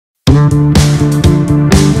My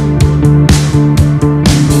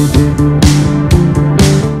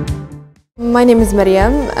name is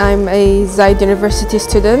Mariam. I'm a Zayed University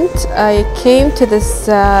student. I came to this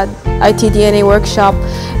IT DNA workshop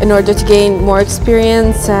in order to gain more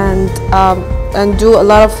experience and do a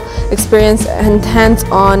lot of experience and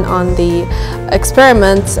hands-on on the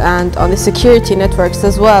experiments and on the security networks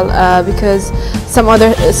as well, because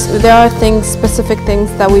there are specific things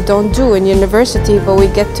that we don't do in university, but we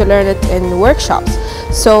get to learn it in workshops.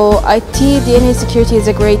 So IT DNA security is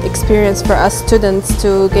a great experience for us students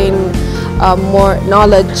to gain more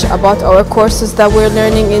knowledge about our courses that we're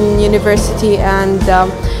learning in university and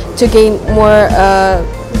to gain more,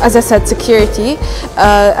 as I said, security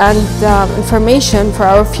and information for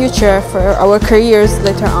our future, for our careers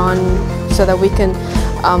later on, so that we can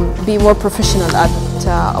be more professional at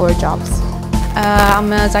our jobs.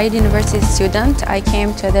 I'm a Zayed University student. I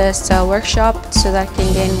came to this workshop so that I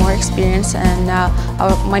can gain more experience in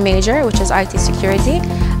my major, which is IT security.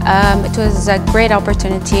 It was a great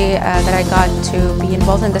opportunity that I got to be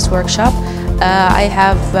involved in this workshop. I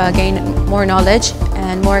have gained more knowledge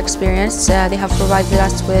and more experience. They have provided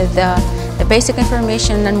us with the basic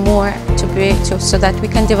information and more so that we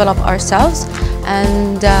can develop ourselves,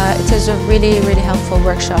 and it is a really helpful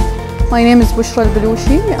workshop. My name is Bushra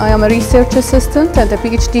Al-Balushi. I am a research assistant and a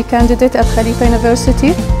PhD candidate at Khalifa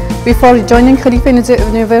University. Before joining Khalifa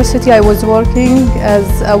University, I was working as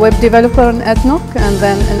a web developer in ADNOC, and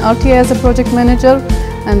then in RTA as a project manager,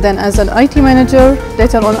 and then as an IT manager.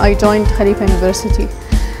 Later on, I joined Khalifa University.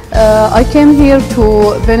 I came here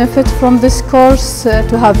to benefit from this course,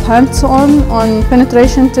 to have hands-on on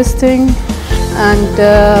penetration testing and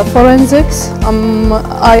forensics.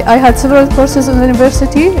 I had several courses in the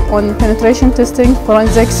university on penetration testing,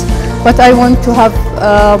 forensics, but I want to have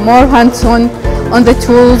more hands-on on the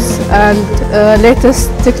tools and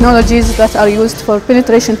latest technologies that are used for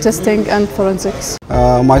penetration testing and forensics.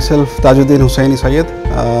 Myself, Tajuddin Hussaini Syed.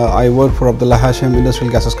 I work for Abdullah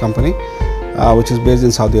Hashim Gases Co, which is based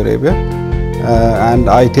in Saudi Arabia, and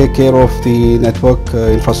I take care of the network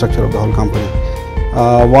infrastructure of the whole company.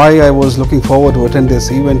 Why I was looking forward to attend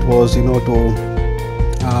this event was,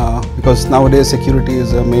 because nowadays security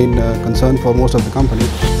is a main concern for most of the companies.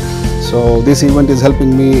 So this event is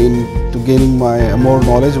helping me into gaining more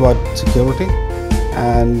knowledge about security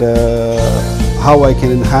and how I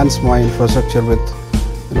can enhance my infrastructure with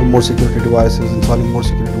more security devices, installing more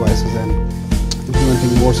security devices, and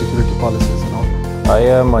implementing more security policies and all.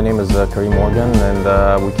 My name is Kareem Morgan,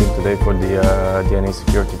 and we came today for the DNA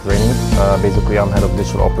security training. Basically, I'm head of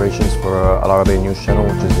digital operations for Al Arabiya News Channel,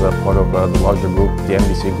 which is part of the larger group, the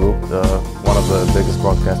MBC Group, one of the biggest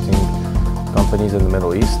broadcasting companies in the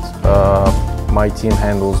Middle East. My team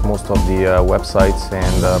handles most of the websites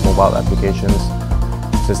and mobile applications,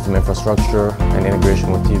 system infrastructure and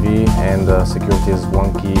integration with TV, and security is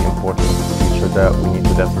one key important feature that we need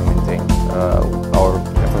to definitely maintain. Our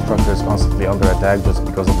infrastructure is constantly under attack just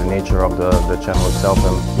because of the nature of the channel itself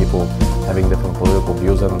and people having different political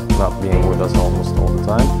views and not being with us almost all the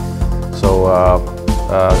time. So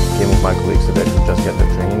came with my colleagues today to just get the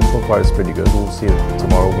training. So far it's pretty good. We'll see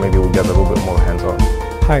tomorrow. Maybe we'll get a little bit more hands-on.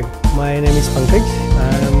 Hi, my name is Pankaj.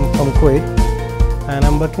 I'm from Kuwait and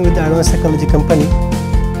I'm working with the advanced technology company,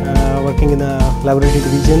 working in a laboratory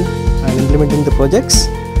division and implementing the projects.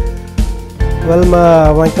 Well,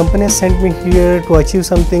 my company has sent me here to achieve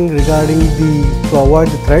something regarding to avoid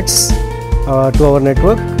the threats to our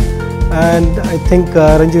network, and I think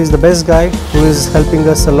Ranju is the best guy who is helping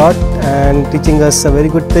us a lot and teaching us very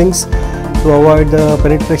good things to avoid the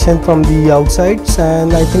penetration from the outsides,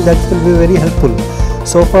 and I think that will be very helpful.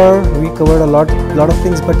 So far we covered a lot of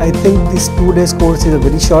things, but I think this 2 days course is a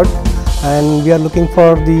very short, and we are looking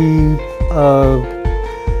for the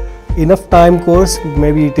enough time course.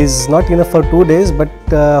 Maybe it is not enough for 2 days, but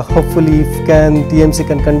hopefully if TMC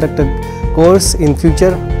can conduct a course in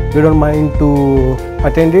future, we don't mind to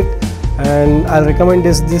attend it, and I'll recommend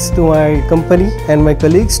this to my company and my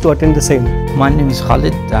colleagues to attend the same. My name is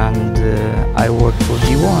Khalid and I work for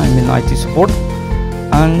DEWA. I'm in IT support,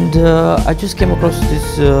 and I just came across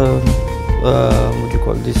this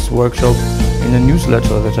this workshop in a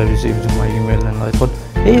newsletter that I received in my email, and I thought,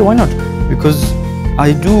 hey, why not? Because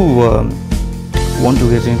I do want to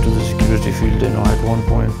get into the security field, at one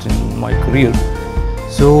point in my career.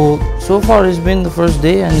 So far it's been the first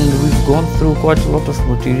day, and we've gone through quite a lot of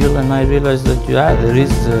material, and I realized that there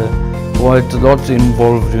is quite a lot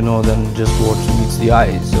involved, than just what meets the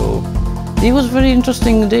eye. So it was a very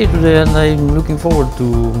interesting day today, and I'm looking forward to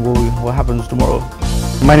what happens tomorrow.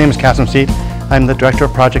 My name is Qasim Seed. I'm the Director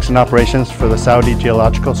of Projects and Operations for the Saudi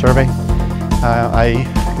Geological Survey. I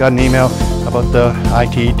got an email about the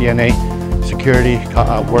IT DNA security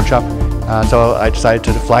workshop, so I decided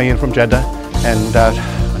to fly in from Jeddah and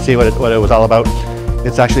see what it was all about.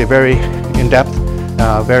 It's actually a very in-depth,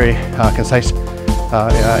 very concise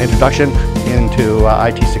introduction into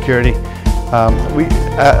IT security.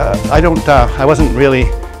 I wasn't really,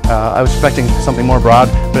 I was expecting something more broad,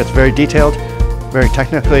 but it's very detailed, very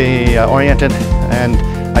technically oriented, and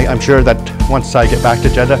I'm sure that once I get back to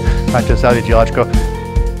Jeddah, back to Saudi Geological,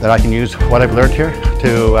 that I can use what I've learned here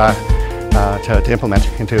to implement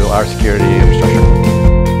into our security infrastructure.